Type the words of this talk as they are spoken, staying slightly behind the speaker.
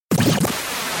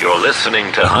You're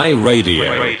listening to High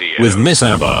Radio with Miss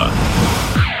Abba.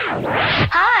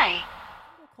 Hi.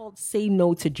 Called Say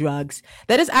No to Drugs.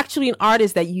 That is actually an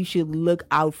artist that you should look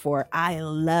out for. I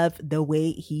love the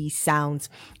way he sounds.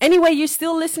 Anyway, you're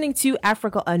still listening to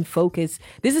Africa Unfocused.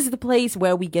 This is the place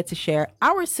where we get to share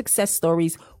our success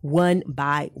stories one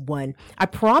by one. I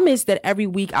promise that every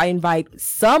week I invite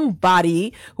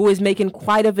somebody who is making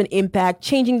quite of an impact,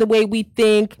 changing the way we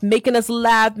think, making us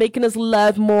laugh, making us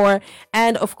love more,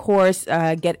 and of course,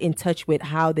 get in touch with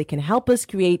how they can help us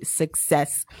create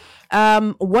success.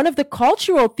 One of the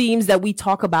cultural themes that we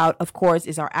talk about, of course,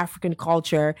 is our African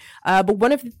culture. But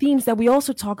one of the themes that we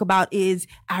also talk about is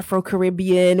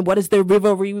Afro-Caribbean. What is the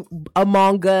rivalry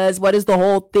among us? What is the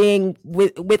whole thing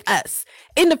with us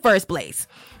in the first place?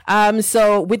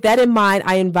 So with that in mind,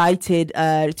 I invited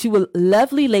two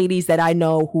lovely ladies that I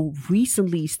know who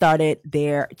recently started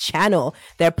their channel,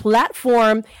 their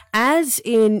platform, as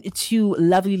in two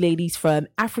lovely ladies from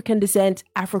African descent,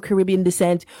 Afro-Caribbean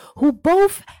descent, who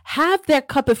both have their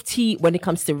cup of tea when it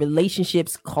comes to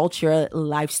relationships, culture,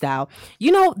 lifestyle.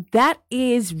 You know, that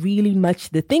is really much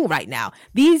the thing right now.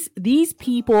 These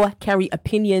people carry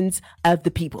opinions of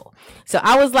the people. So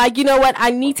I was like, you know what? I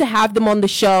need to have them on the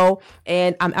show,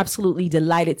 and I'm absolutely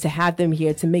delighted to have them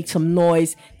here to make some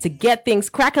noise, to get things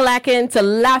crack-a-lacking, to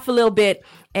laugh a little bit,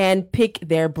 and pick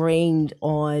their brain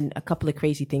on a couple of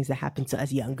crazy things that happen to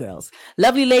us young girls.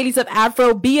 Lovely ladies of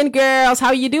Afrobbean Girls, how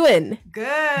are you doing? Good.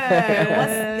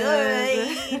 What's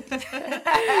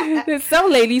good? So,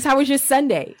 ladies, how was your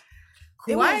Sunday?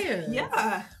 Quiet.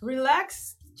 Yeah,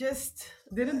 relaxed. Just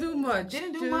didn't do much.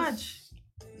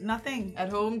 Nothing.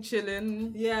 At home,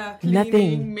 chilling. Yeah. Cleaning,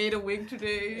 Nothing. made a wig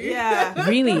today. Yeah.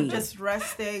 Really? Just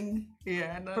resting.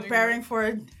 Yeah. Preparing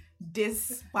for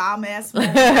this bomb ass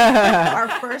our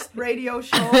first radio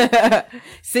show.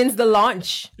 Since the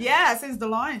launch. Yeah, since the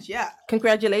launch. Yeah.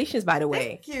 Congratulations, by the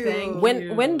way. Thank you.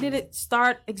 When did it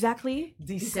start exactly?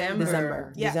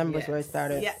 December. Yeah. December is where it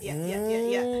started.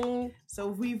 Yeah. So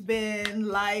we've been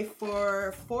live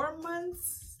for 4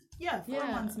 months. Yeah, 4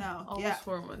 months now. Almost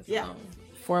 4 months. Yeah. Now.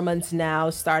 4 months now,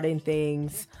 starting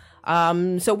things.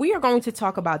 So we are going to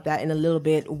talk about that in a little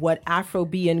bit, what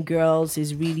Afrobbean Girls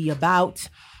is really about.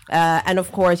 And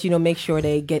of course, make sure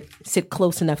they sit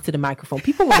close enough to the microphone.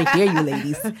 People want to hear you,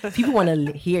 ladies. People want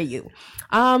to hear you.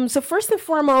 So first and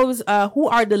foremost, who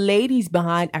are the ladies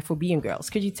behind Afrobbean Girls?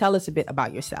 Could you tell us a bit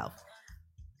about yourself?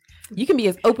 You can be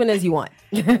as open as you want.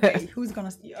 Okay,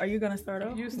 are you gonna start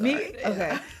off? You start. Me?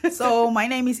 Okay. So my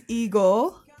name is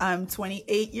Eagle. I'm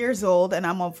 28 years old and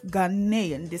I'm of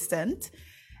Ghanaian descent.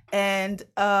 And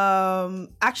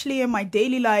actually, in my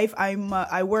daily life,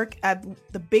 I work at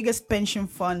the biggest pension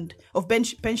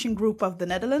group of the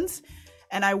Netherlands,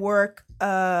 and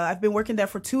I've been working there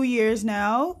for 2 years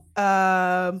now.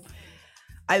 I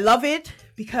love it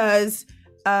because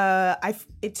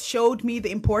it showed me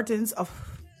the importance of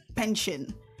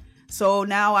pension. So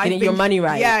now getting your money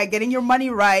right. Yeah, getting your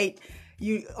money right.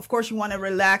 You want to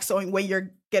relax when you're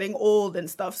getting old and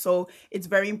stuff. So it's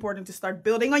very important to start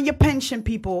building on your pension,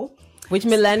 people. Which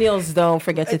millennials don't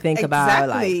forget to think about.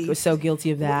 Exactly. Like, we're so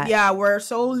guilty of that. Yeah, we're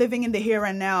so living in the here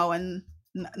and now and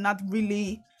not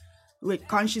really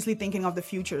consciously thinking of the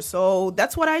future. So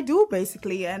that's what I do,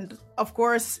 basically. And of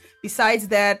course, besides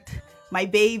that, my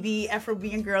baby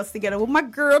Afrobbean Girls together with my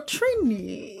girl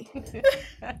Trini.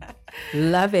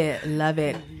 Love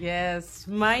it. Yes,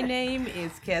 my name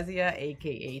is Kezia,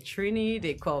 aka Trini.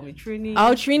 They call me Trini.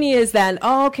 Oh, Trini is that.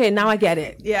 Oh, okay, now I get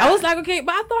it. Yeah. I was like, okay,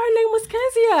 but I thought her name was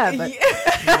Kezia.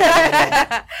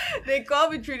 Yeah. They call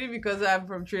me Trini because I'm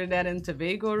from Trinidad and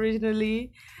Tobago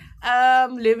originally.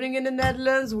 Living in the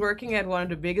Netherlands, working at one of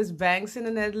the biggest banks in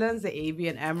the Netherlands, the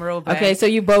ABN AMRO Bank. Okay, so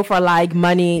you both are like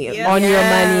money, on your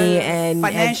money and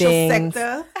financial things.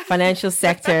 sector. Financial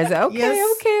sectors. Okay, Yes.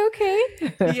 okay.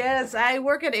 Yes, I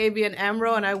work at ABN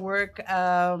AMRO and I work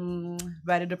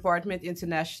by the Department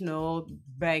International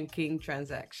Banking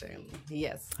Transaction.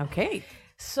 Yes. Okay.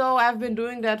 So I've been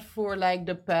doing that for like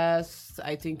the past,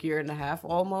 I think, year and a half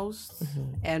almost.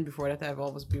 Mm-hmm. And before that, I've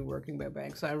always been working by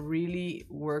bank. So I really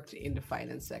worked in the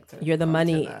finance sector. You're the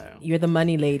money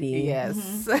lady.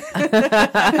 Yes.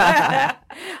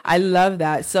 I love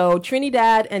that. So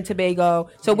Trinidad and Tobago.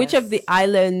 So which of the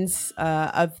islands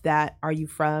of that are you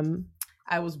from?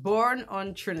 I was born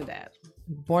on Trinidad.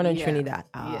 Born in Trinidad.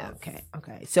 Oh, yes.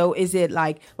 Okay. So is it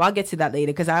like, well, I'll get to that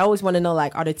later because I always want to know,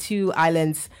 like, are the two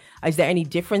islands, is there any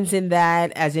difference in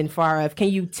that as in far of, can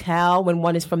you tell when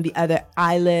one is from the other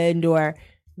island or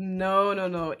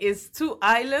No. It's two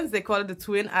islands. They call it the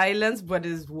Twin Islands, but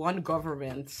it's one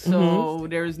government. So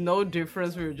there is no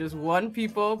difference. We're just one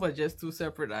people, but just two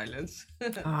separate islands.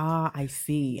 I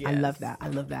see. I Yes. love that. I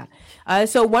love that.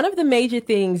 So one of the major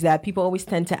things that people always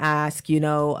tend to ask,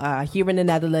 here in the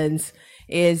Netherlands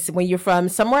is when you're from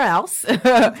somewhere else,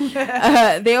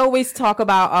 they always talk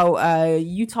about,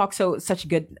 you talk such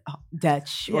good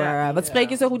Dutch, or wat spreek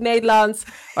je zo goed Nederlands,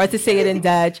 or to say it in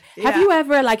Dutch. Have you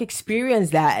ever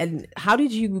experienced that, and how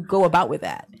did you go about with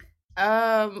that?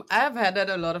 I've had that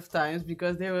a lot of times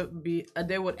because they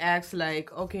would ask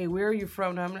like, okay, where are you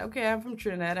from? And I'm like, okay, I'm from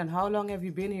Trinidad. And how long have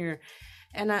you been here?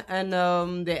 And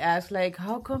they ask like,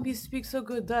 how come you speak so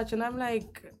good Dutch? And I'm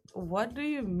like, what do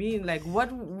you mean? Like,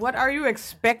 what are you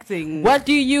expecting? What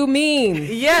do you mean?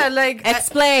 Yeah, like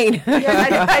Explain.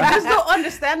 I just don't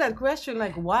understand that question.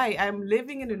 Like, why? I'm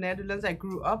living in the Netherlands. I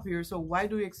grew up here, so why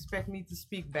do you expect me to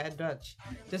speak bad Dutch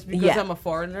just because I'm a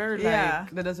foreigner?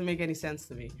 Like, that doesn't make any sense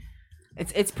to me.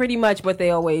 It's pretty much what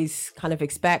they always kind of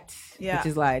expect, which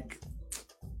is like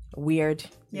weird.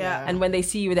 Yeah. And when they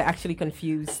see you, they're actually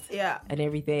confused. Yeah. And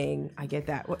everything. I get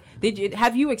that.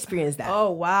 Have you experienced that?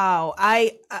 Oh wow!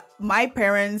 My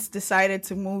parents decided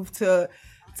to move to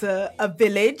a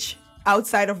village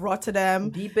outside of Rotterdam,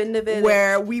 Deep in the village,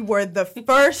 where we were the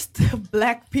first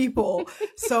Black people.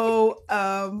 So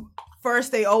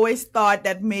first, they always thought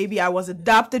that maybe I was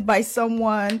adopted by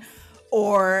someone,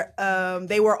 or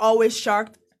they were always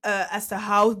shocked as to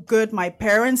how good my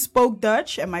parents spoke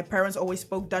Dutch, and my parents always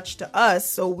spoke Dutch to us.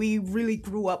 So we really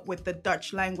grew up with the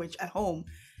Dutch language at home.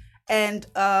 And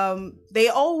they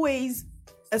always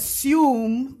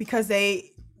assume, because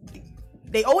they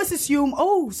always assume,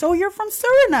 oh, so you're from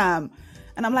Suriname.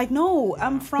 And I'm like, no,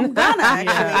 I'm from Ghana,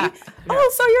 actually.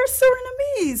 Oh, so you're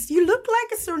Surinamese. You look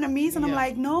like a Surinamese. And I'm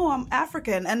like, no, I'm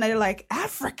African. And they're like,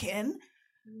 African?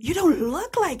 You don't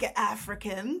look like an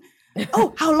African.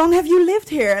 Oh, how long have you lived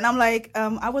here? And I'm like,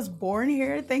 I was born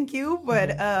here, thank you.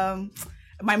 But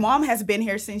my mom has been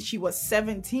here since she was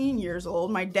 17 years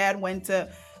old. My dad went to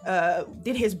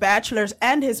did his bachelor's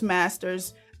and his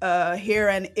master's here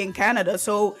in Canada.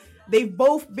 So they've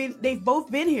both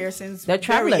been here since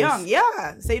very young.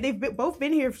 Yeah, so they've both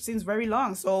been here since very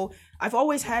long. So I've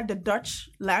always had the Dutch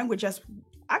language as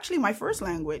actually my first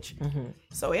language.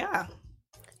 So yeah.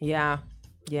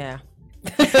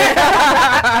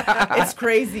 It's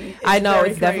crazy. I know,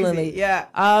 it's crazy.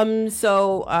 Definitely.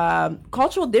 So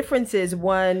cultural differences,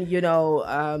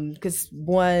 because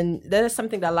that is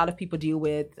something that a lot of people deal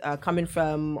with, coming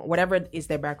from whatever is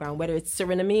their background, whether it's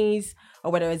Surinamese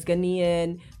or whether it's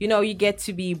Ghanaian. You get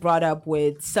to be brought up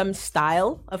with some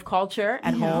style of culture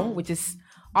at home, which is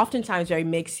oftentimes very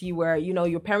mixed.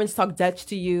 Your parents talk Dutch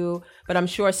to you, but I'm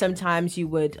sure sometimes you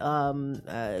would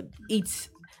eat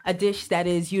a dish that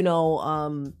is,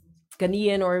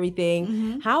 Ghanaian or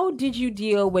everything. How did you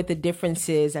deal with the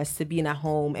differences as to being at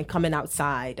home and coming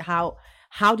outside?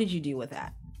 How did you deal with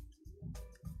that?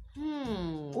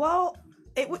 Well,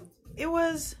 it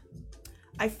was.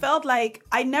 I felt like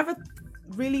I never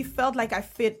really felt like I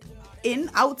fit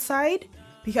in outside,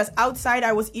 because outside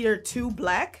I was either too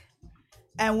Black,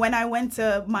 and when I went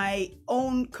to my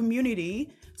own community,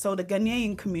 so the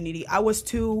Ghanaian community, I was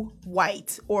too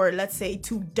white, or let's say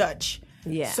too Dutch.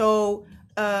 Yeah. So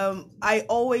I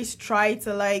always tried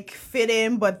to fit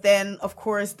in, but then of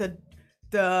course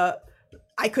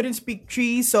I couldn't speak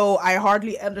Cree, so I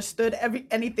hardly understood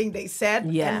anything they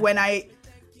said. Yeah. And when I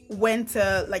went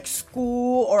to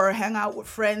school or hang out with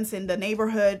friends in the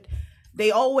neighborhood, they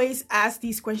always ask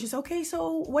these questions. Okay,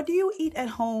 so what do you eat at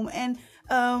home? And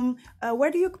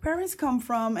where do your parents come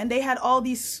from? And they had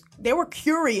they were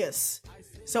curious.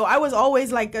 So I was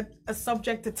always a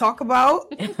subject to talk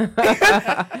about.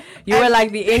 You were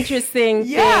the interesting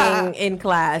thing in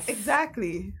class.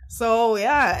 Exactly. So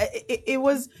yeah, it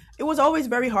was always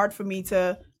very hard for me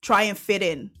to try and fit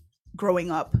in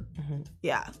growing up.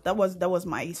 Yeah, that was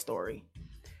my story.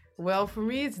 Well, for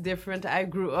me, it's different. I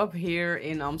grew up here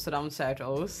in Amsterdam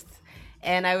Zuidoost.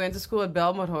 And I went to school at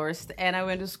Belmothorst, and I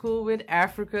went to school with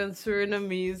Africans,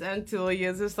 Surinamese,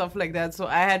 Antillians, and stuff like that. So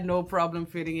I had no problem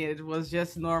fitting in. It was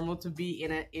just normal to be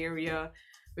in an area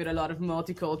with a lot of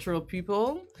multicultural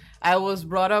people. I was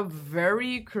brought up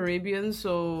very Caribbean,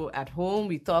 so at home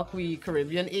we talk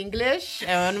Caribbean English.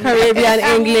 Caribbean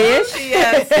English?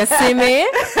 Yes. You see me?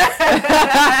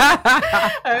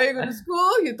 When you go to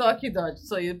school, you talk your Dutch.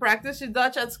 So you practice your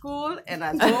Dutch at school, and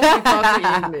at home you talk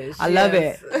your English. I love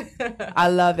it. I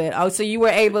love it. Oh, so you were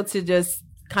able to just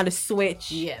kind of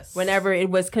switch Yes. whenever it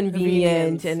was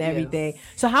convenient and everything. Yes.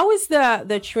 So how is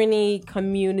the Trini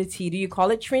community? Do you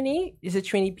call it Trini? Is it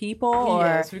Trini people or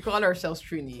Yes, we call ourselves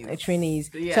Trinis. Trinis?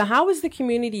 Yeah. So how is the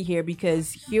community here?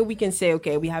 Because here we can say,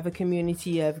 okay, we have a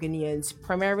community of Ghanaians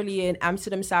primarily in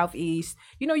Amsterdam Southeast.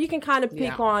 You know, you can kind of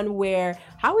pick on where.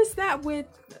 How is that with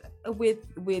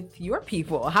your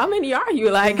people? How many are you?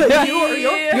 Like you're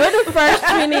the first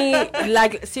Trini.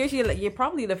 Like seriously, like, you're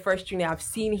probably the first Trini I've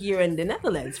seen here in the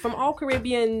Netherlands from all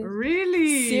Caribbean.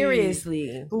 Really?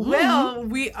 Seriously. Well,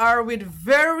 we are with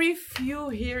very few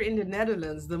here in the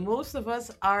Netherlands. The most of us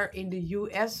are in the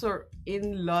US or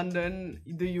in London,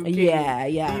 the UK.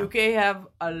 Yeah. The UK have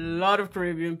a lot of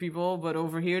Caribbean people, but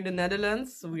over here in the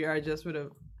Netherlands, we are just with a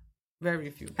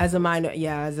very few. As a minor,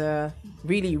 as a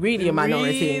really a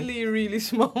minority. Really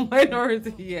small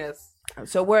minority. Yes.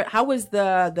 So how was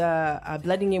the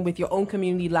blending in with your own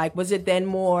community like? Was it then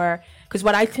more, because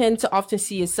what I tend to often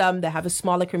see is some that have a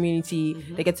smaller community,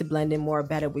 they get to blend in more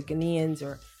better with Ghanaians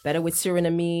or better with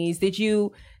Surinamese. Did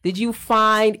you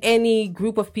find any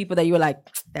group of people that you were like,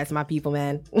 that's my people,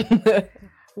 man?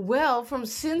 Well,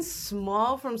 since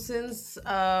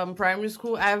primary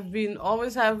school, I've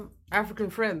always have African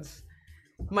friends.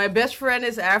 My best friend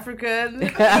is African.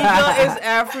 Eagle is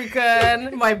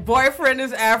African. My boyfriend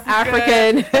is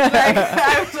African. Like,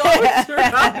 I'm always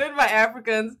surrounded by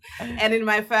Africans. And in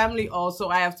my family also,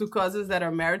 I have two cousins that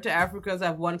are married to Africans. I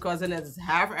have one cousin that's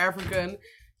half African.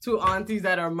 Two aunties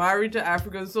that are married to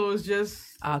Africans. So it's just...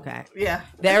 Okay. Yeah.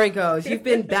 There it goes. You've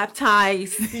been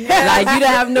baptized. Like you don't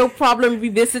have no problem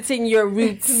revisiting your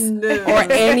roots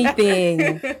or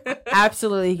anything.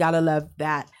 Absolutely gotta love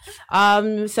that.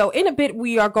 So in a bit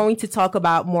we are going to talk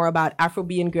more about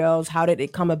Afrobbean Girls. How did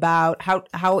it come about?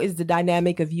 How is the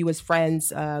dynamic of you as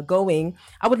friends going?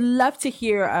 I would love to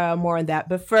hear more on that.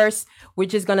 But first, we're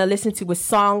just gonna listen to a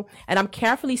song, and I'm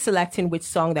carefully selecting which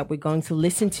song that we're going to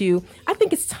listen to. I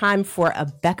think it's time for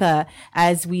Becca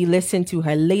as we listen to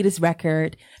her latest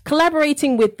record,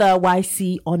 collaborating with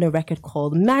YC on a record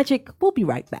called Magic. We'll be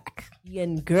right back.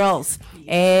 Afrobbean Girls.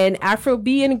 And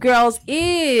Afrobbean Girls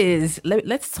is,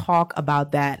 let's talk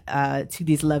about that to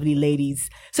these lovely ladies.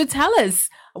 So tell us,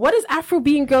 what is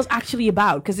Afrobbean Girls actually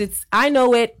about? Because I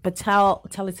know it, but tell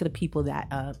it to the people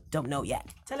that don't know yet.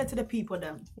 Tell it to the people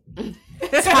then.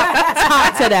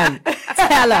 Talk to them.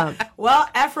 Tell them. Well,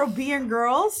 Afrobbean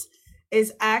Girls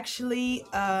is actually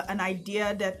an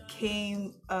idea that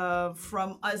came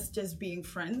from us just being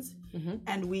friends.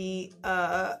 And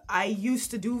I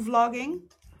used to do vlogging.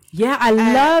 Yeah, I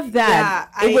love that.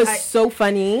 Yeah, it was so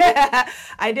funny.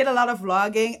 I did a lot of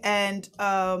vlogging, and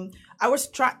I was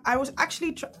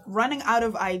actually running out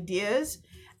of ideas,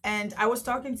 and I was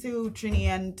talking to Trini,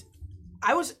 and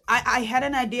I had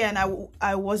an idea, and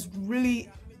I really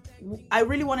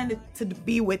wanted it to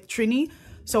be with Trini.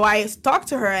 So I talked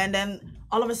to her, and then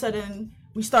all of a sudden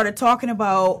we started talking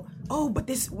about, but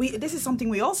this is something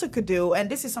we also could do, and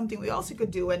this is something we also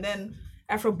could do, and then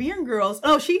Afrobbean Girls.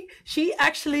 Oh, she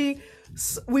actually,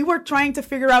 we were trying to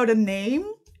figure out a name,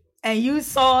 and you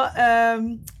saw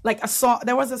like a song.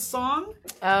 There was a song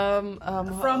from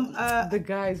the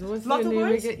guys. What's Lotta their name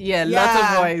Boys? again? Yeah,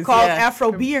 Lotta Boys. Called yeah.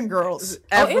 Afrobbean Girls.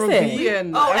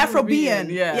 Afrobbean. Afrobbean.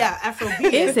 Yeah.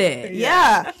 Afrobbean. Is it?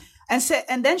 Yeah.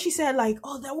 And then she said like,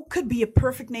 that could be a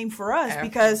perfect name for us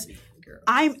because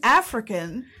I'm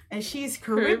African and she's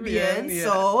Caribbean. Yeah.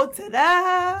 So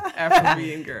ta-da!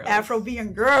 Afrobbean Girls.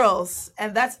 Afrobbean Girls.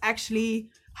 And that's actually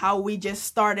how we just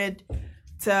started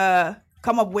to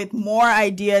come up with more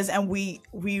ideas, and we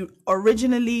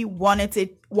originally wanted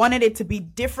it to be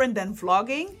different than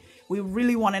vlogging. We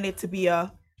really wanted it to be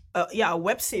a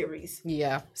web series.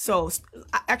 Yeah. So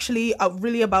actually,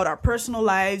 really about our personal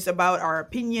lives, about our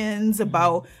opinions,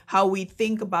 about how we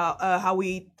think about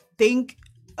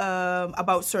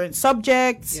about certain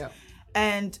subjects. Yeah.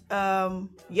 And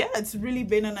it's really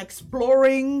been an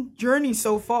exploring journey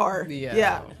so far.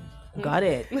 Yeah. Got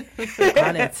it.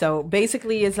 So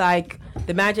basically, it's like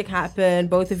the magic happened.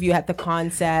 Both of you had the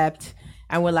concept,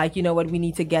 and we're like, you know what, we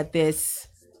need to get this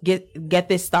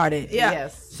started. Yeah.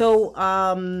 Yes. So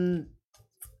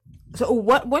so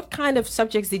what kind of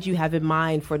subjects did you have in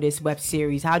mind for this web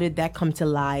series? How did that come to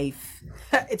life?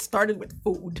 It started with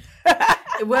food.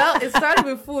 Well, it started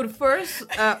with food. First,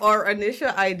 our initial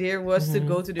idea was to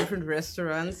go to different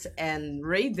restaurants and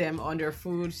rate them on their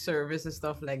food service and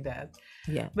stuff like that.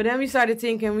 Yeah. But then we started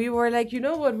thinking, we were like, you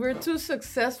know what? We're two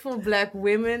successful Black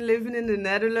women living in the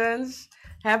Netherlands,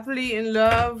 happily in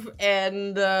love,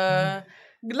 and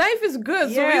life is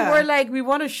good. So we Yeah. were like, we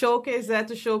want to showcase that,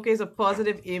 to showcase a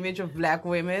positive image of Black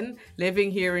women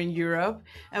living here in Europe.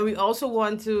 And we also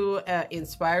want to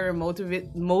inspire and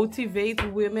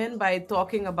motivate women by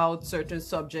talking about certain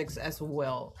subjects as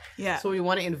well. Yeah. So we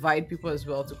want to invite people as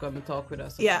well to come and talk with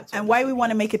us. Yeah, about and why we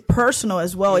want to make it personal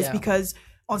as well is Yeah. because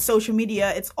on social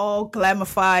media it's all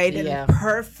glamified and Yeah.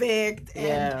 perfect, and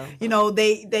Yeah. you know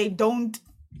they're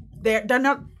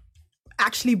not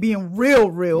actually being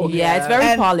real. Yeah, it's very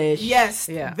And polished. Yes,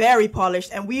 Yeah. very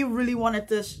polished, and we really wanted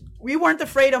to. We weren't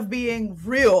afraid of being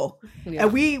real, Yeah.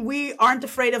 and we aren't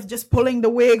afraid of just pulling the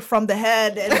wig from the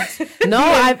head. And No,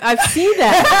 I've seen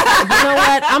that. You know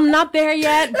what? I'm not there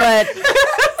yet, but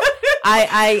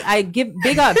I give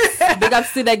big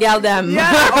ups to the gal them.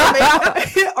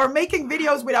 yeah, or making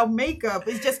videos without makeup.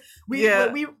 It's just we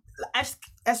as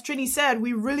Trini said,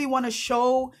 we really want to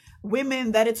show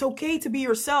women that it's okay to be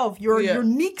yourself, your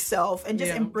unique self, and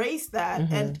just embrace that.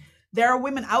 And there are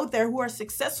women out there who are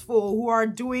successful, who are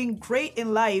doing great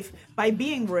in life by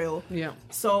being real. Yeah.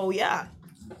 So yeah.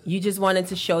 You just wanted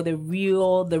to show the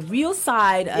real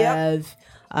side of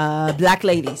Black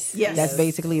ladies. Yes. That's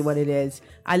basically what it is.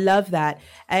 I love that.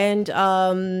 And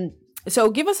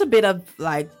so give us a bit of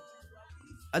like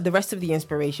the rest of the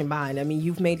inspiration behind. I mean,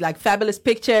 you've made like fabulous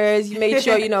pictures. You made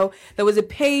sure, there was a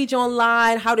page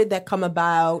online. How did that come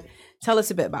about? Tell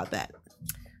us a bit about that.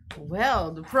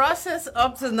 Well, the process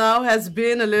up to now has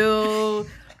been a little,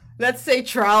 let's say,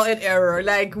 trial and error.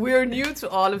 Like, we're new to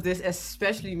all of this,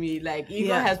 especially me. Like,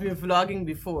 Eva has been vlogging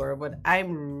before, but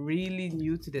I'm really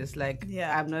new to this. Like,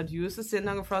 I'm not used to sitting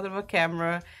in front of a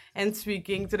camera and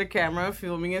speaking to the camera,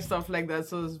 filming and stuff like that.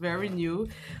 So it's very new.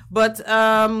 But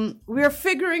we're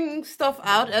figuring stuff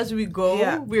out as we go.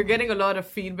 Yeah. We're getting a lot of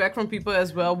feedback from people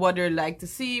as well, what they like to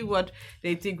see, what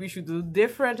they think we should do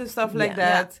different and stuff like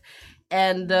that.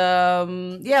 And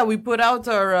we put out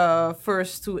our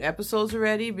first 2 episodes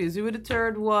already, busy with the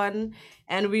third one.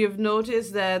 And we have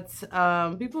noticed that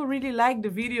people really like the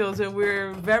videos, and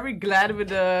we're very glad with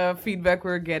the feedback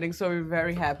we're getting. So we're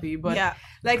very happy. But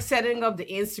like setting up the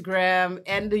Instagram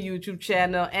and the YouTube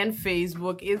channel and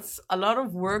Facebook, it's a lot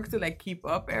of work to like keep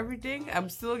up everything. I'm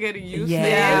still getting used to it.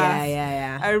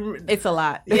 Yeah. It's a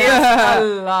lot. It's a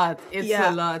lot. It's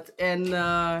a lot. And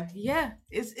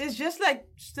it's just like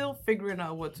still figuring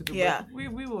out what to do. Yeah. But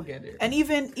we will get it. And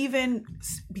even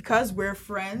because we're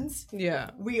friends,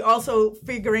 we also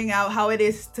figuring out how it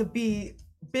is to be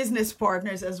business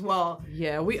partners as well.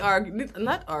 Yeah, we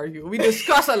not argue. We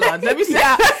discuss a lot. Let me say.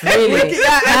 Really.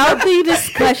 Healthy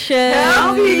discussions.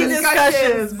 Healthy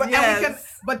discussions.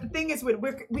 But the thing is,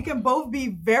 we can both be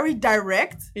very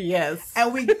direct. Yes.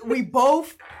 And we're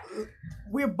both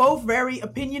very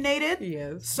opinionated.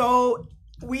 Yes. So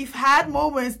we've had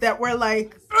moments that we're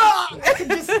like,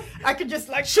 I could just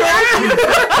like share.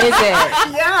 Is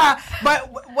it? Yeah. But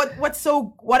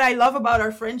what I love about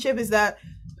our friendship is that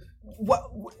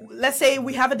let's say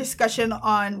we have a discussion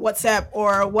on WhatsApp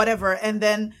or whatever, and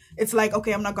then it's like,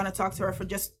 okay, I'm not gonna talk to her for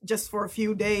just for a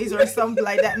few days or something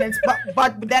like that. And it's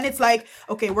but then it's like,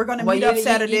 okay, we're gonna meet up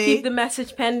Saturday. You keep the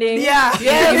message pending. Yeah.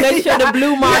 You make sure the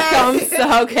blue mark comes.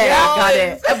 Okay, I got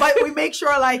it. But we make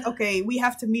sure like, okay, we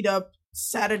have to meet up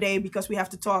Saturday because we have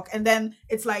to talk. And then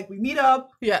it's like we meet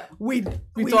up. Yeah. We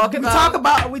talk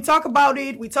about it.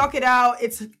 We talk it out.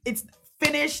 It's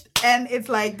finished, and it's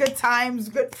like good times,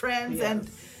 good friends, and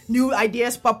new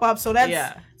ideas pop up. So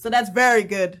that's very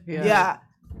good. Yeah.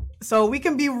 So we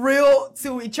can be real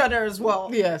to each other as well.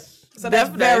 Yes. So that's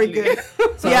very good.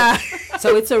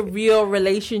 So it's a real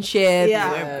relationship.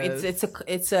 Yeah.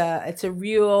 It's a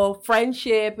real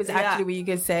friendship. It's actually what you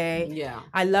can say. Yeah.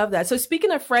 I love that. So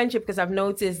speaking of friendship, because I've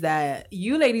noticed that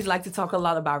you ladies like to talk a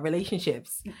lot about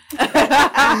relationships.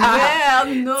 Well,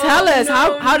 no. Tell us,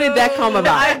 how did that come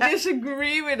about? I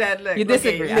disagree with that. Like, You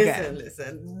disagree? Okay.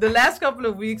 Listen. The last couple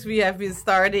of weeks we have been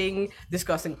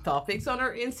discussing topics on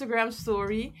our Instagram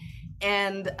story.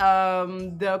 And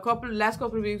the last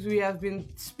couple of weeks we have been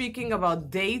speaking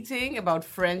about dating, about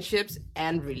friendships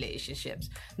and relationships.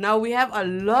 Now we have a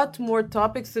lot more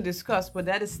topics to discuss, but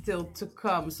that is still to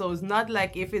come. So it's not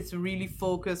like if it's really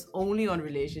focused only on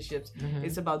relationships. Mm-hmm.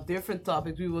 It's about different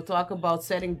topics. We will talk about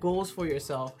setting goals for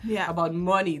yourself, about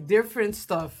money, different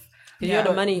stuff. You're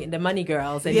the money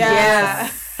girls. And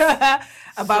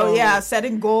About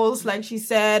setting goals, like she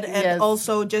said, and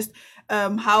also just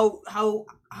how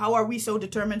are we so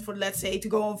determined for, let's say, to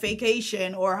go on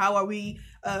vacation, or how are we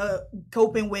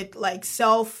coping with like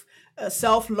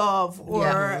self-love,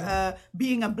 or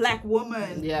being a Black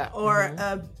woman, or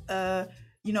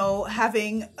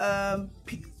having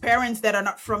parents that are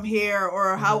not from here,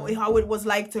 or how it was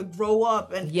like to grow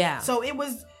up, and so it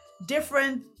was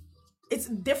different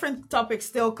topics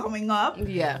still coming up.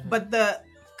 Yeah. But the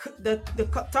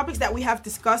topics that we have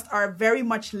discussed are very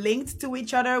much linked to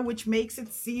each other, which makes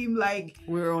it seem like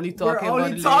We're only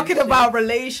talking about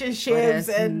relationships, But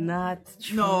that's and not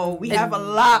true. no, we have a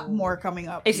lot more coming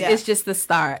up. It's just the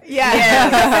start.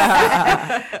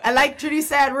 Yeah. And like Trudy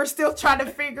said, we're still trying to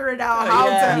figure it out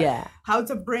how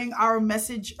to bring our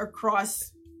message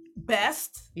across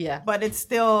best. Yeah. But it's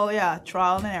still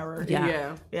trial and error.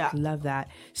 Yeah. Love that.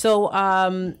 So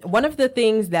one of the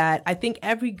things that I think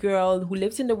every girl who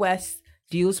lives in the West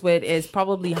deals with is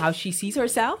probably how she sees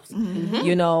herself,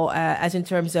 you know, as in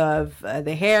terms of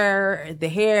the hair,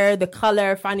 the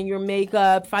color, finding your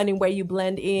makeup, finding where you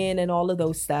blend in and all of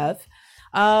those stuff.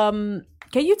 Can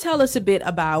you tell us a bit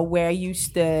about where you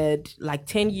stood like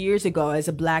 10 years ago as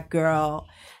a Black girl?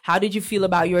 How did you feel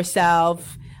about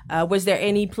yourself? Was there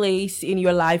any place in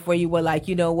your life where you were like,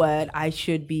 you know what, I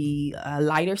should be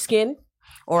lighter skinned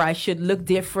or I should look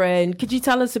different? Could you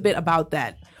tell us a bit about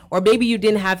that? Or maybe you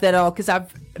didn't have that at all, because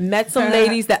I've met some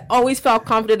ladies that always felt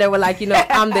confident. They were like, you know,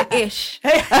 I'm the ish.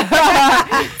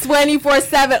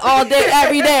 24/7, all day,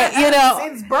 every day, you know.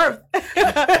 Since birth.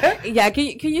 Yeah,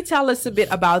 can you tell us a bit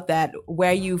about that,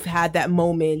 where you've had that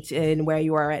moment and where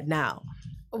you are at now?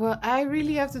 Well, I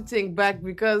really have to think back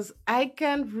because I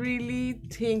can't really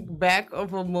think back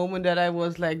of a moment that I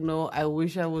was like, no, I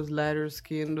wish I was lighter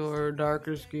skinned or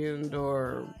darker skinned,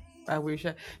 or I wish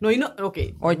I... No, you know,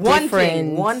 okay. Or one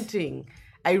different. One thing.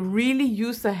 I really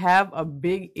used to have a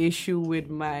big issue with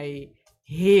my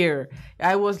hair.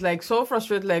 I was like so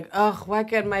frustrated, like, ugh, why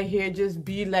can't my hair just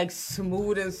be like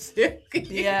smooth and silky?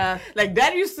 Yeah. Like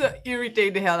that used to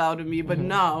irritate the hell out of me. But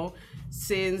now,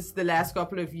 since the last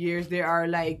couple of years, there are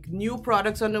like new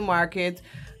products on the market,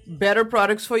 better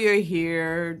products for your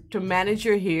hair, to manage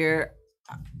your hair.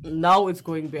 Now it's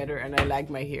going better and I like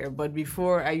my hair. But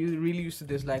before, I really used to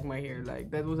dislike my hair.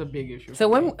 Like that was a big issue. So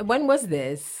when was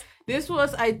this? This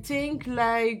was, I think,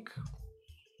 like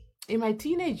in my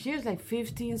teenage years, like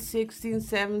 15, 16,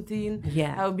 17.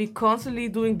 Yeah. I would be constantly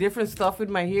doing different stuff with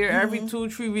my hair. Every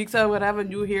 2-3 weeks, I would have a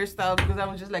new hairstyle because I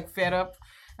was just like fed up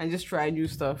and just try new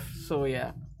stuff. So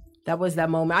yeah. That was that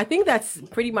moment. I think that's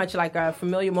pretty much like a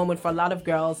familiar moment for a lot of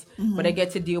girls when they get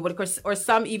to deal with it. Or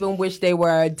some even wish they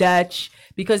were Dutch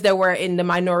because they were in the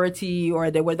minority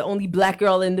or they were the only Black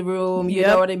girl in the room. You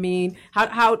know what I mean?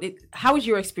 How was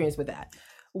your experience with that?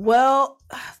 Well,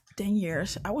 10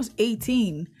 years. I was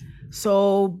 18.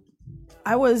 So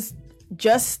I was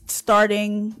just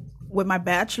starting with my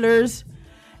bachelor's,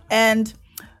 and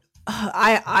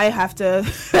I have to,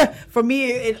 for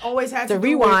me, it always had to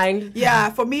rewind.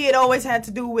 For me, it always had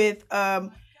to do with, I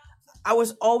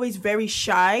was always very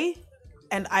shy,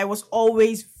 and I was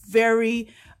always very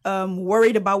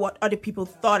worried about what other people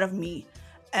thought of me.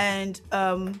 And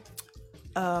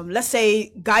let's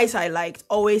say guys I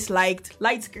always liked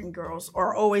light-skinned girls,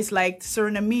 or always liked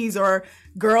Surinamese or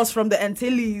girls from the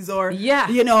Antilles, or,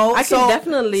 you know. I can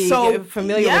definitely get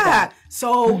familiar with that.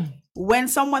 So when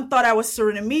someone thought I was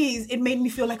Surinamese, it made me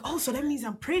feel like, oh, so that means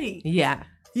I'm pretty. Yeah.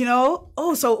 You know?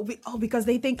 Because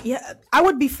they think, I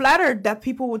would be flattered that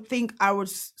people would think I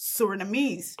was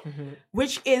Surinamese,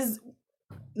 which is,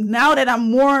 now that I'm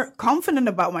more confident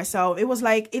about myself, it was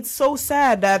like, it's so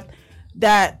sad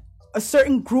that a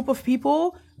certain group of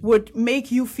people would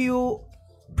make you feel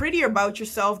prettier about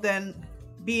yourself than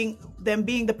being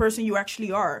the person you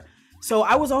actually are. So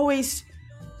I was always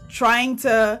trying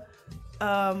to,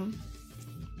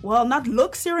 not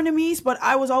look Surinamese, but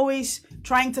I was always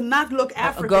trying to not look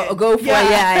African. Go for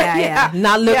it.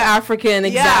 Not look African,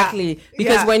 exactly.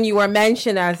 Because when you were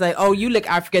mentioned as like, oh, you look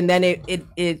African, then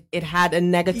it had a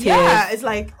negative it's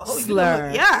like, oh,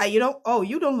 slur. You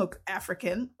don't look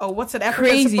African. Oh, what's an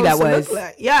African crazy supposed that to was. look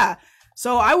like? Yeah.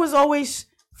 So I was always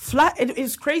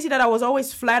it's crazy that I was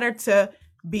always flattered to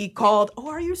be called, oh,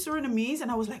 are you Surinamese?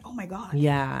 And I was like, oh my God.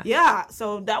 Yeah. Yeah.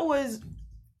 So that was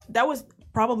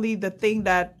probably the thing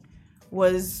that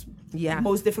was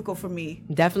most difficult for me.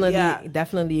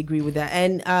 Definitely agree with that.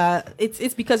 And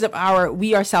it's because of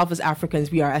we ourselves as Africans,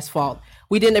 we are as fault.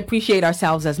 We didn't appreciate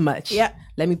ourselves as much. Yeah.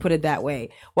 Let me put it that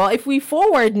way. Well, if we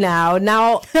forward now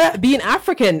being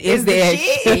African is the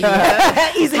issue.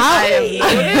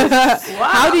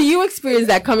 How do you experience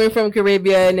that, coming from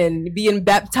Caribbean and being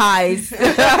baptized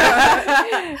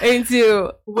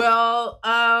into? Well,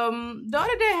 the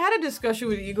other day I had a discussion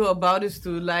with Ego about this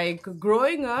too. Like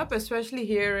growing up, especially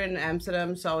here in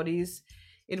Amsterdam, Saudis,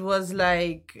 it was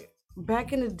like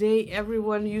back in the day,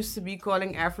 everyone used to be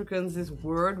calling Africans this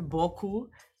word, boku.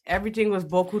 everything was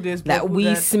boku this, That boku we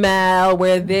that. smell,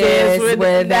 we're this,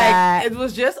 we're that. It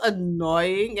was just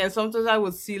annoying, and sometimes I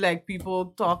would see like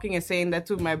people talking and saying that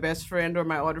to my best friend or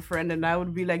my other friend, and I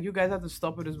would be like, "You guys have to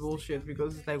stop with this bullshit,"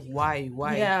 because it's like, why?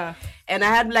 Yeah. And I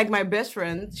had like my best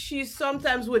friend. She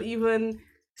sometimes would even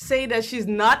say that she's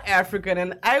not African,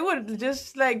 and I would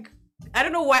just like, I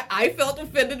don't know why I felt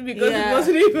offended because it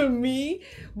wasn't even me,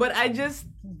 but I just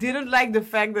didn't like the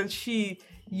fact that she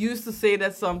used to say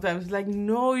that sometimes. Like,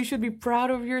 no, you should be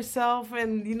proud of yourself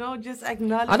and, you know, just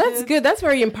acknowledge Oh, that's it. good. That's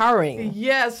very empowering.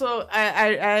 Yeah, so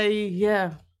I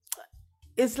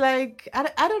it's like,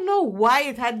 I don't know why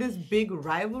it had this big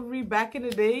rivalry back in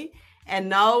the day, and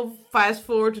now fast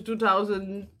forward to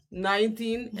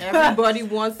 2019, everybody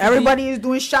wants to Everybody is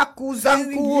doing shaku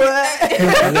zanku.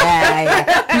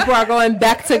 Yeah. People are going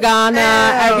back to Ghana,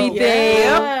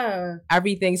 everything.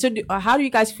 Everything. So how do you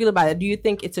guys feel about it? Do you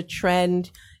think it's a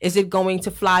trend? Is it going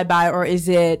to fly by, or is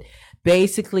it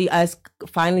basically us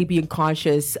finally being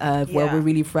conscious of where we're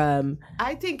really from?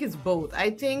 I think it's both. I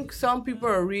think some people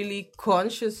are really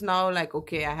conscious now, like,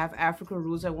 okay, I have African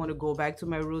roots. I want to go back to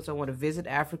my roots. I want to visit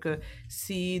Africa,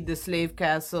 see the slave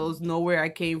castles, know where I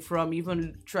came from,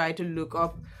 even try to look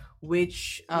up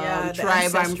which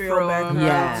tribe I'm from,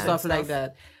 stuff like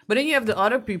that. But then you have the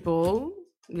other people,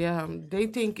 they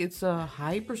think it's a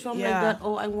hype or something like that.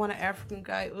 Oh, I want an African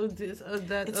guy. Oh, this, oh,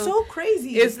 that. It's so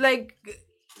crazy. It's like,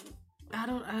 I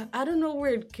don't know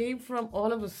where it came from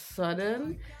all of a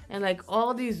sudden, and like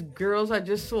all these girls are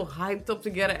just so hyped up to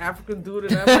get an African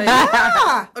dude, and I'm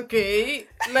like, okay,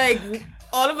 like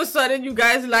all of a sudden you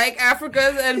guys like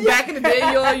Africans, and back in the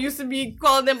day you all used to be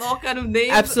calling them all kind of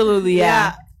names. Absolutely,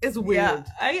 yeah. It's weird. Yeah,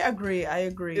 I agree.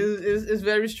 It's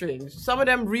very strange. Some of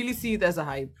them really see it as a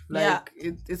hype. Like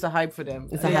it's a hype for them.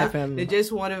 It's a hype for them. They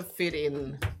just want to fit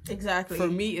in. Exactly. For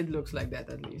me, it looks like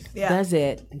that at least. Yeah. Does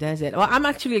it? Well, I'm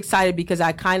actually excited because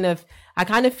I kind of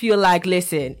feel like,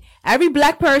 listen, every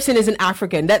black person is an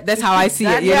African. That's how I see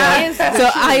it. You know? So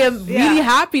I am really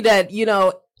happy that, you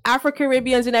know,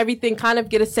 Afro-Caribbeans and everything kind of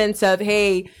get a sense of,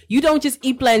 hey, you don't just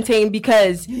eat plantain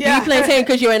because you eat plantain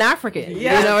because you're an African. You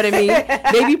know what I mean?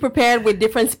 Maybe prepared with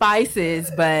different spices,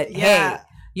 but hey,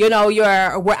 you know,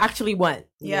 we're actually one.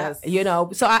 Yes. You know,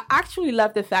 so I actually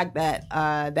love the fact that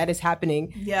that is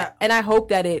happening. Yeah. And I hope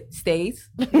that it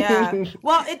stays. Yeah.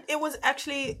 Well, it was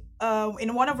actually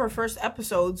in one of our first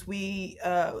episodes,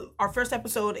 our first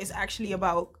episode is actually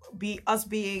about us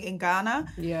being in Ghana.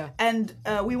 Yeah. And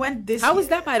we went this How was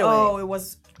that, by the way? Oh, it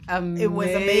was amazing. It was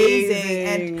amazing.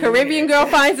 And Caribbean girl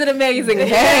finds it amazing.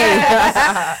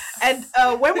 Hey. And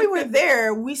when we were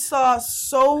there, we saw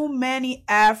so many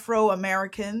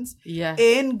Afro-Americans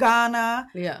in Ghana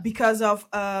because of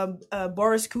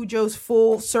Boris Kujo's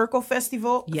Full Circle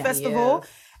Festival.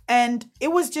 And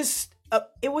it was just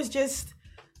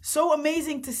so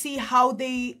amazing to see how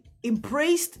they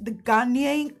embraced the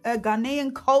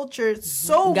Ghanaian culture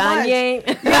so much. Ghanaian.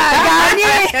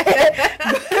 Ghanaian.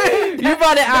 You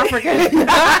brought it African. The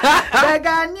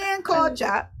Ghanaian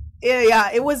culture.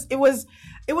 It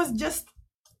was just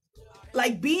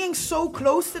like being so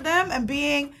close to them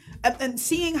and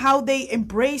seeing how they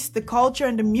embraced the culture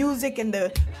and the music and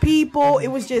the people. It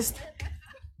was just.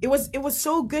 It was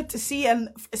so good to see, and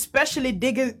especially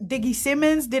Diggy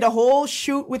Simmons did a whole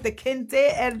shoot with the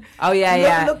kente and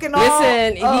looking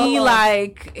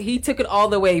he took it all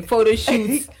the way, photo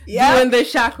shoots, doing the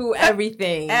shaku,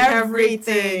 everything.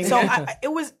 So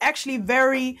it was actually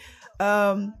very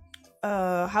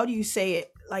how do you say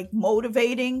it, like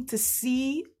motivating to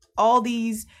see all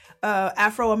these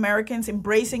Afro-Americans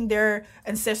embracing their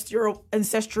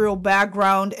ancestral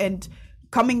background and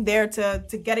coming there to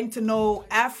getting to know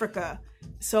Africa.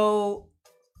 So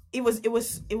it was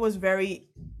very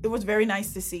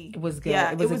nice to see. It was good.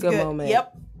 Yeah, it was a good moment.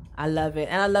 Yep. I love it.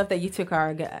 And I love that you took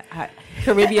our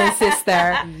Caribbean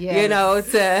sister, you know,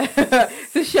 to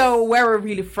show where we're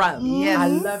really from. Yes. I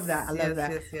love that. I love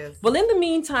that. Yes. Well, in the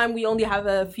meantime, we only have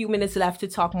a few minutes left to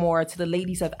talk more to the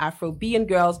ladies of Afrobbean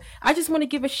Girls. I just want to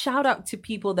give a shout out to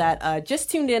people that just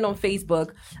tuned in on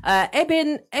Facebook.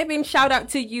 Eben, shout out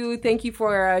to you. Thank you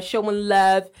for showing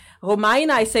love.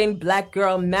 Romaina is saying Black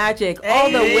Girl Magic all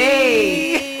the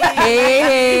way.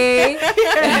 Hey.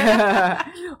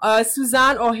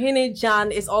 Suzanne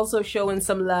Ohene-Jan is also showing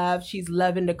some love. She's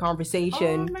loving the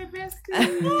conversation. Oh, my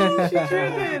bestie. She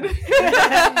triggered.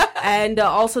 And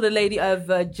also the lady of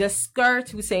Just Skirt,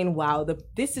 who's saying, wow,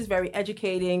 this is very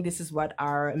educating. This is what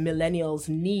our millennials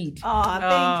need. Oh,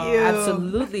 thank you.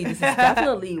 Absolutely. This is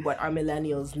definitely what our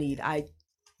millennials need. I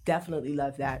definitely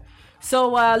love that. So,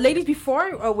 ladies,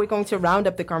 before we're going to round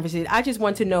up the conversation, I just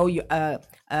want to know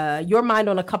your mind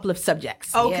on a couple of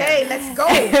subjects. Okay, let's go.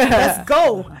 Let's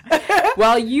go.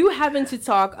 Well, you happen to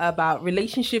talk about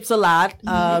relationships a lot.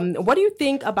 What do you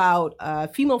think about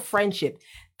female friendship?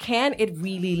 Can it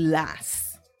really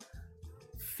last?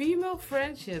 Female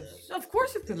friendships, of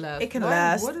course, it can last. It can Why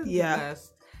last. wouldn't it Yeah,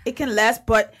 last? it can last.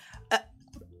 But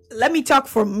let me talk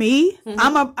for me.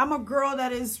 I'm a girl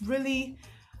that is really.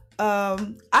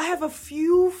 I have a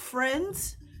few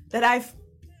friends that I've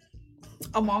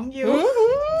among you.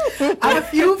 I have a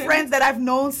few friends that I've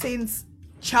known since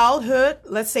childhood,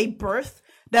 let's say birth,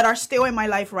 that are still in my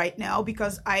life right now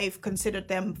because I've considered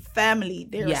them family.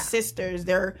 They're sisters,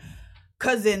 they're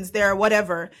cousins, they're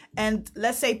whatever. And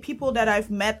let's say people that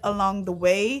I've met along the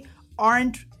way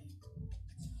aren't,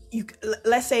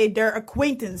 let's say they're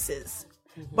acquaintances.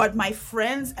 But my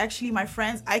friends,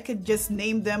 I could just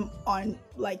name them on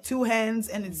like two hands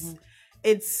and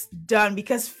it's done.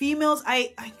 Because females,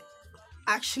 I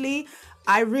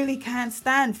really can't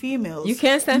stand females. You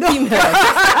can't stand females.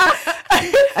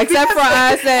 Except for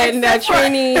us and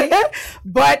Trini.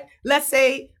 But let's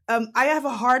say I have a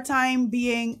hard time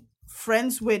being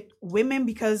friends with women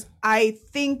because I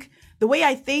think the way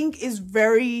I think is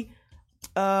very,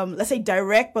 let's say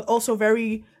direct, but also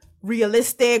very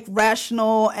realistic,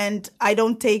 rational, and I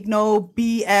don't take no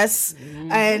BS.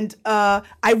 And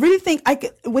I really think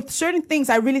with certain things,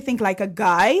 I really think like a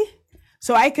guy.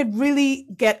 So I could really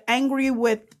get angry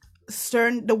with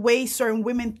the way certain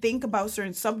women think about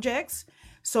certain subjects.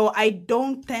 So I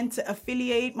don't tend to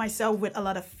affiliate myself with a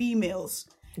lot of females.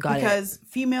 Because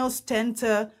females tend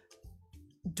to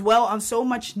dwell on so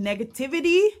much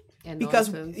negativity and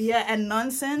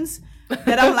nonsense.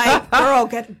 That I'm like,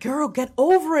 girl, get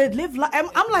over it. Live life.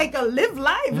 I'm like, live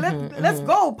life. Let's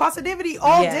go. Positivity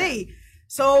all day.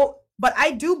 So, but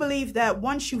I do believe that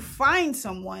once you find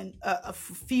someone, a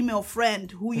female friend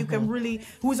who you can really,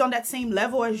 who's on that same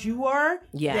level as you are,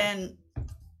 then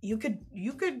you could.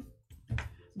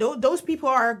 Those people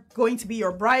are going to be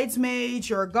your bridesmaids,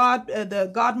 the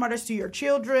godmothers to your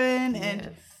children,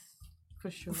 and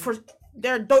for sure.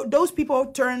 Those people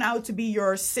turn out to be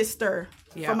your sister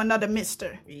from another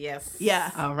mister. Yes.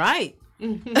 Yeah. All right.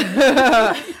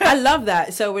 I love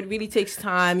that. So it really takes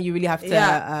time. You really have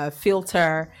to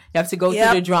filter. You have to go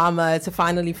through the drama to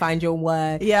finally find your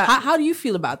one. Yeah. How do you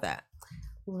feel about that?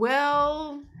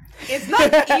 Well, it's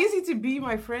not easy to be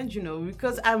my friend,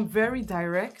 because I'm very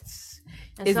direct.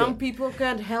 And some people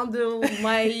can't handle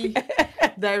my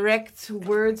direct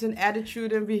words and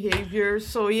attitude and behavior.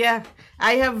 So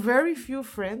I have very few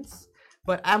friends,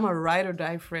 but I'm a ride or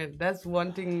die friend. That's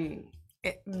one thing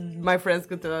my friends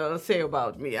could say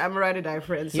about me. I'm a ride or die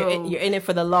friend. So you're in it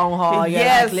for the long haul. You're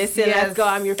like, listen, let's go.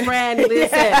 I'm your friend.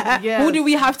 Listen, who do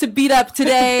we have to beat up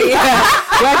today?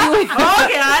 Where do we? Okay,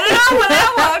 I don't know what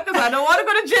I want because I don't want to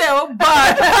go to jail.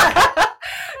 But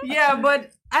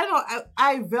but I don't know.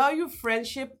 I value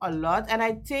friendship a lot, and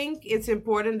I think it's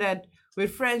important that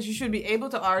with friends you should be able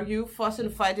to argue, fuss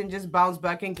and fight, and just bounce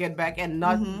back and get back, and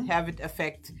not have it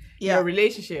affect your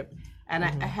relationship. And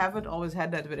I haven't always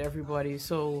had that with everybody.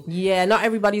 So not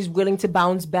everybody's willing to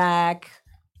bounce back.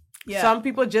 Yeah. Some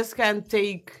people just can't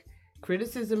take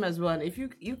criticism as well. And if you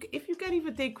can't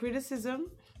even take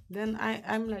criticism, then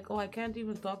I'm like, I can't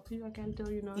even talk to you. I can't tell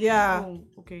you nothing. Yeah. Oh,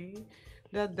 okay.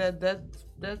 That's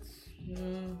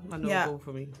a no-go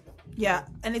for me. Yeah,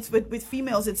 and it's with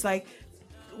females. It's like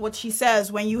what she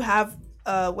says when you have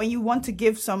when you want to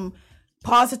give some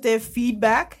positive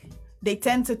feedback, they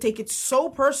tend to take it so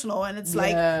personal, and it's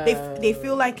like they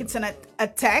feel like it's an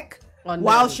attack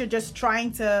whilst you're just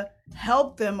trying to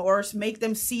help them or make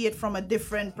them see it from a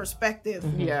different perspective.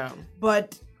 Yeah,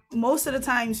 but most of the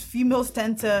times females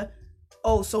tend to,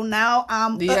 so now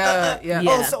I'm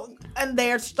and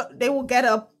they will get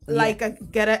up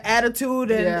get an attitude,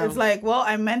 and it's like, well,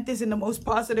 I meant this in the most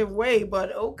positive way,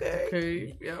 but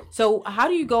okay. Yeah. So how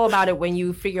do you go about it when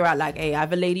you figure out like, hey, I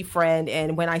have a lady friend,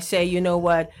 and when I say, you know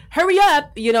what, hurry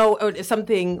up, or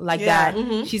something like that,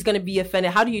 she's gonna be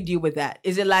offended. How do you deal with that?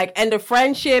 Is it like end of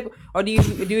friendship, or do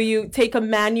you take a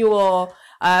manual?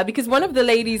 Because one of the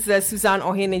ladies, Suzanne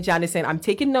Ohene-Jan, is saying, I'm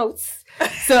taking notes.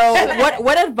 So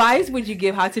what advice would you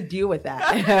give how to deal with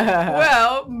that?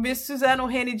 Well, Miss Suzanne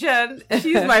Ohene-Jan,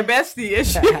 she's my bestie.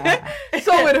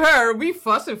 So with her, we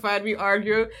fuss and fight, we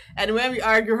argue. And when we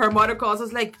argue, her mother calls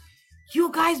us like,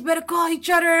 you guys better call each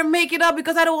other and make it up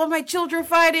because I don't want my children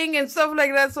fighting and stuff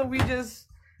like that. So we just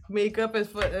make up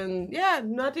and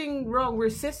nothing wrong. We're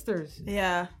sisters.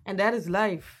 Yeah. And that is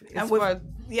life.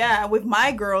 With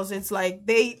my girls, it's like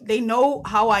they know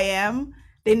how I am.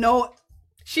 They know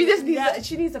She just needs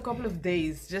she needs a couple of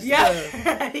days just to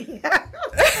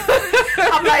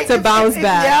I'm like to bounce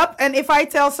back. Yep. And if I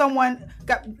tell someone,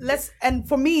 and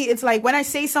for me, it's like when I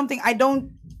say something, I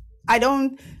don't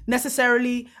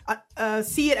necessarily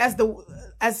see it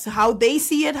as how they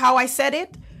see it, how I said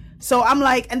it. So I'm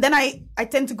like, and then I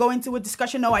tend to go into a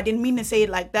discussion. No, I didn't mean to say it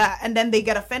like that. And then they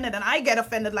get offended, and I get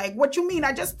offended. Like, what you mean?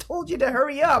 I just told you to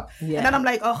hurry up. Yeah. And then I'm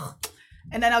like, oh.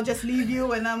 And then I'll just leave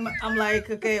you, and I'm like,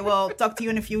 okay, well, talk to you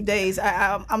in a few days.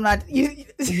 I'm not.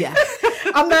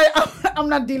 I'm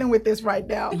not dealing with this right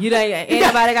now. Ain't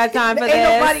nobody got time for this.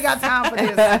 Ain't nobody got time for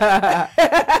this.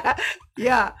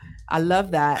 Yeah. I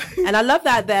love that, and I love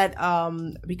that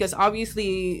because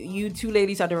obviously you two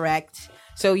ladies are direct,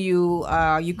 so you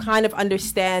kind of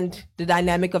understand the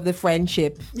dynamic of the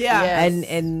friendship,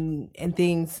 and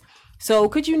things. So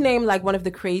could you name like one of the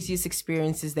craziest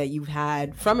experiences that you've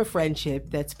had from a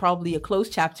friendship that's probably a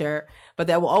closed chapter, but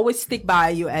that will always stick by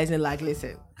you as in like,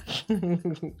 listen.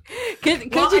 Could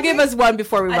you give us one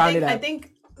before we round it up? I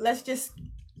think let's just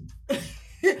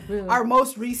our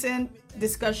most recent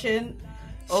discussion.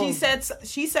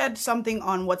 She said something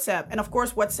on WhatsApp, and of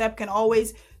course WhatsApp can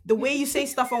always, the way you say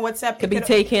stuff on WhatsApp can be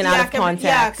taken out of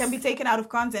context. Can be taken out of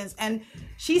context. And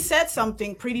she said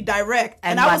something pretty direct,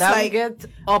 and I was like, get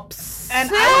upset.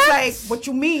 And I was like, what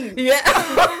you mean? Yeah.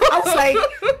 I was like,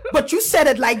 but you said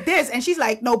it like this, and she's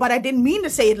like, no, but I didn't mean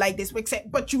to say it like this.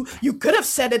 But you could have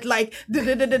said it like,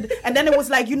 and then it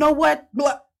was like, you know what?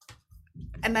 Blah.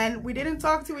 And then we didn't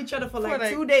talk to each other for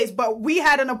like 2 days, but we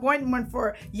had an appointment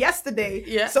for yesterday.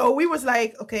 Yeah. So we was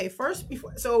like, okay,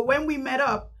 so when we met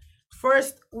up,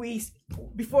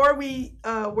 before we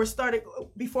started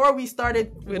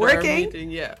with working,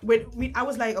 meeting, I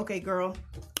was like, okay, girl,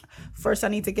 first I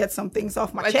need to get some things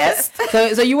off my chest.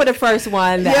 So you were the first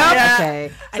one.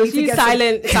 Okay. So she's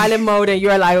silent mode, and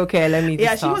you're like, okay, let me.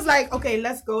 Yeah. She was like, okay,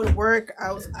 let's go to work.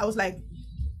 I was like,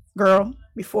 girl,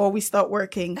 before we start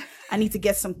working, I need to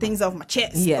get some things off my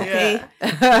chest. Yeah. Okay.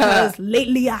 Because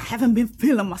lately I haven't been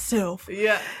feeling myself.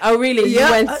 Yeah. Oh, really? Yeah.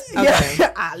 You went. Okay.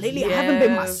 Lately I haven't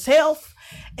been myself,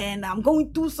 and I'm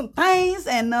going through some things,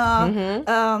 and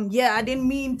I didn't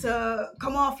mean to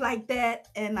come off like that,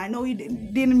 and I know you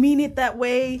didn't mean it that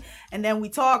way. And then we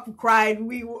talked, we cried,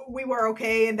 we were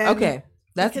okay, and then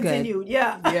that's continued. Good.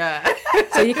 Yeah.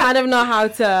 So you kind of know how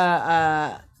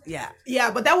to.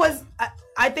 Yeah, but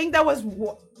I think that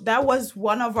was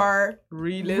one of our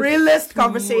realest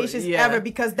conversations ever,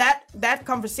 because that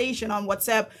conversation on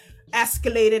WhatsApp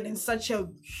escalated in such a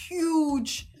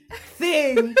huge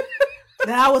thing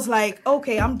that I was like,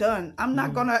 okay, I'm done. I'm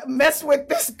not gonna mess with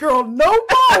this girl no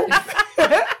more.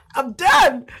 I'm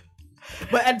done.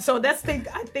 So I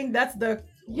think that's the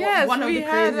one of the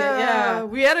crazy.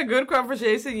 We had a good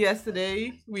conversation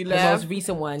yesterday. We laughed. The most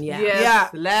recent one,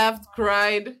 laughed,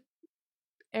 cried,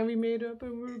 and we made up,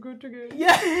 and we were good together.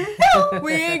 Yeah,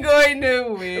 we ain't going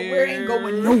nowhere. We ain't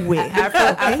going nowhere.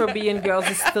 Afrobbean Girls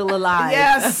is still alive.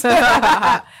 Yes,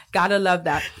 gotta love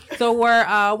that. So we're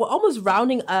almost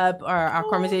rounding up our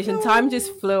conversation. Time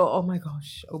just flew. Oh my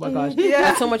gosh. Yeah.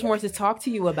 There's so much more to talk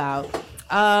to you about.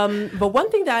 But one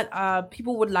thing that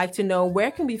people would like to know,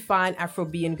 where can we find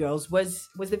Afrobbean Girls? Was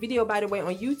the video, by the way,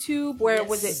 on YouTube? Where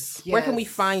was it? Yes. Where can we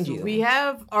find you? We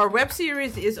have our web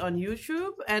series is on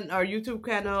YouTube, and our YouTube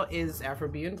channel is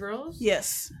Afrobbean Girls.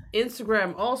 Yes.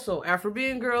 Instagram also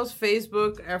Afrobbean Girls,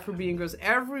 Facebook Afrobbean Girls,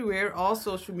 everywhere. All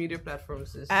social media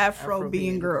platforms is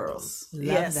Afrobbean Girls.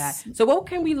 Love that. So what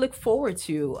can we look forward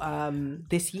to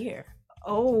this year?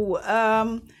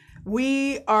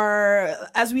 We are,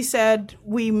 as we said,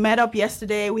 we met up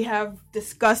yesterday. We have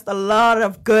discussed a lot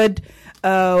of good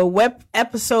web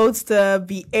episodes to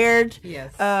be aired.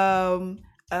 Yes.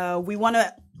 We want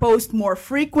to post more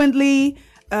frequently.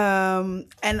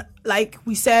 And like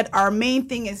we said, our main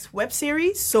thing is web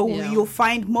series. So you'll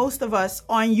find most of us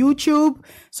on YouTube.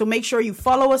 So make sure you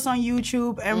follow us on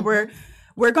YouTube. And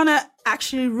we're going to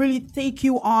actually really take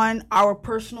you on our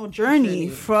personal journey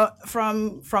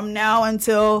from now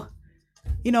until,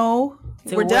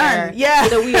 we're done. Yeah.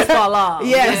 The wheels fall off.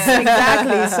 Yes,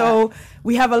 exactly. So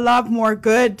we have a lot more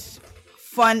good,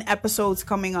 fun episodes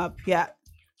coming up. Yeah.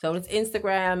 So it's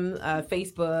Instagram,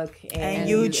 Facebook, and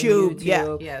YouTube.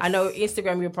 Yeah. Yes. I know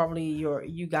Instagram,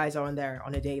 you guys are on there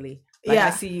on a daily. I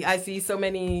see so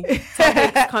many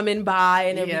topics coming by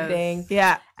and everything.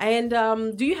 Yeah. And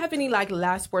do you have any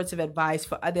last words of advice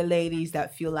for other ladies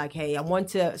that feel like, hey, I want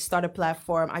to start a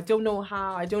platform. I don't know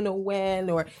how, I don't know when,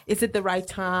 or is it the right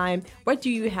time? What do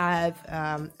you have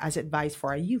as advice for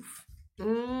our youth?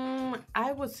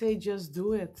 I would say just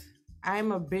do it.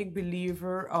 I'm a big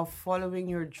believer of following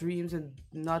your dreams and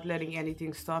not letting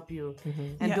anything stop you.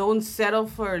 And don't settle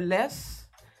for less.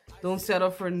 Don't settle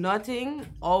for nothing.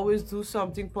 Always do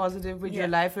something positive with your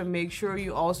life, and make sure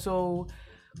you also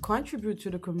contribute to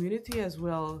the community as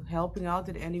well, helping out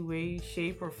in any way,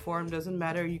 shape, or form. Doesn't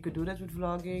matter. You could do that with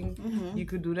vlogging. You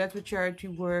could do that with charity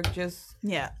work. Just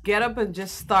get up and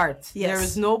just start. There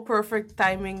is no perfect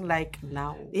timing like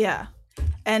now. Yeah.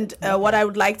 And what I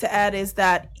would like to add is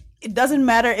that it doesn't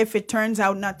matter if it turns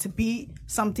out not to be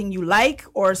something you like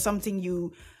or something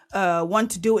you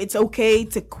want to do. It's okay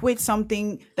to quit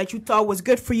something that you thought was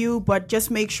good for you, but just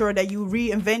make sure that you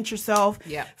reinvent yourself.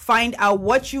 Find out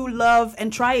what you love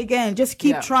and try again. Just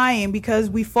keep trying, because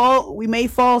we may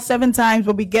fall 7 times,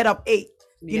 but we get up 8.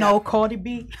 You know, Cardi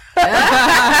B.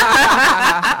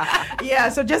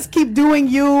 So just keep doing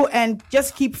you and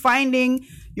just keep finding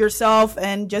yourself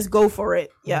and just go for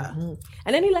it. And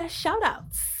any last shout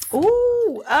outs?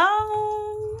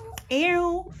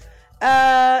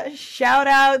 Shout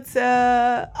out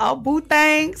to our boo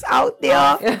thanks out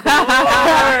there.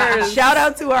 Shout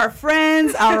out to our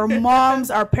friends, our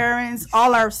moms, our parents,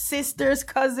 all our sisters,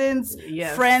 cousins,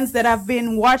 friends that have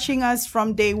been watching us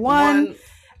from day one.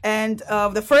 And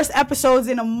the first episodes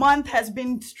in a month has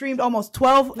been streamed almost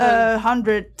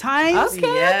 1,200 times.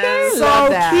 Okay.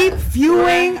 So keep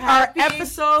viewing our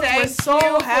episodes. We're so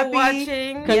happy.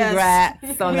 Watching.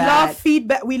 Congrats on that. Love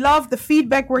feedback. We love the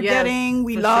feedback we're getting.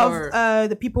 We love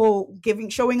the people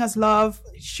showing us love,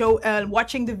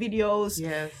 watching the videos,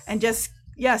 and just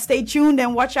stay tuned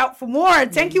and watch out for more.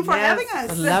 Thank you for having us.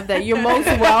 I love that. You're most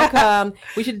welcome.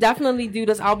 We should definitely do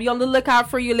this. I'll be on the lookout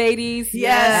for you ladies.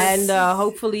 Yes. And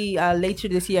hopefully later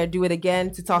this year, do it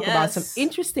again to talk about some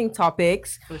interesting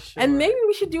topics. For sure. And maybe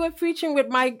we should do a featuring with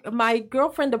my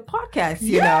girlfriend, the podcast,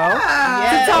 you know?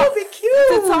 That would be cute.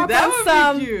 To talk That on would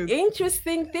some be cute.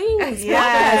 interesting things.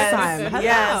 Yes. Time. Hello.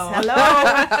 Yes. Hello.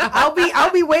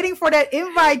 I'll be waiting for that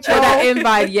invite, Joe. For that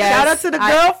invite, yes. Shout out to the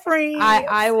girlfriend.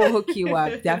 I will hook you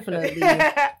up. Definitely.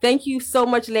 Thank you so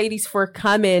much, ladies, for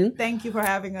coming. Thank you for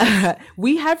having us.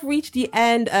 We have reached the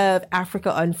end of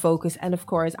Africa Unfocused. And of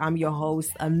course, I'm your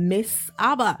host, Miss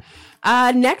Abba.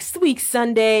 Next week,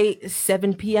 Sunday,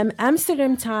 7 p.m.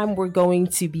 Amsterdam time, we're going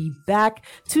to be back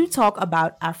to talk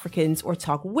about Africans, or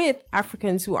talk with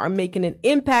Africans who are making an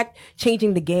impact,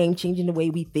 changing the game, changing the way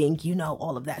we think,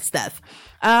 all of that stuff.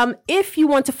 If you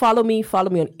want to follow me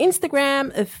on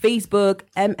Instagram, Facebook,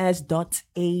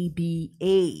 ms.aba.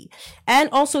 And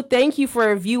also thank you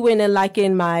for viewing and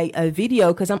liking my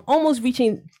video, because I'm almost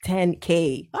reaching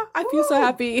 10K. I feel so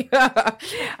happy.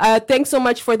 Thanks so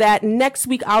much for that. Next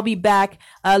week, I'll be back.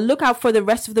 Look out for the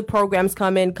rest of the programs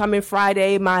coming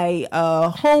Friday. My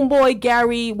homeboy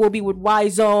Gary will be with Y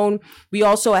Zone. We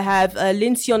also have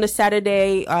Lindsay on the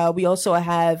Saturday. We also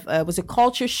have was a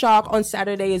Culture Shock on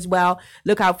Saturday as well.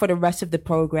 Look out for the rest of the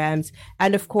programs.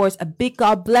 And of course, a big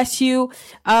God bless you.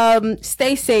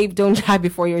 Stay safe. Don't die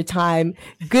before your time.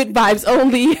 Good vibes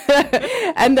only.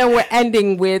 And then we're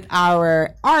ending with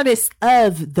our artist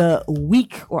of the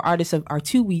week, or artist of our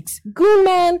 2 weeks,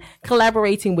 Goonman,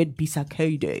 collaborating with Bisa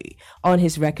Kode on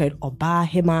his record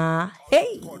Obahima.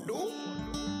 Hey!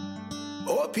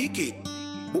 Oh, pick it.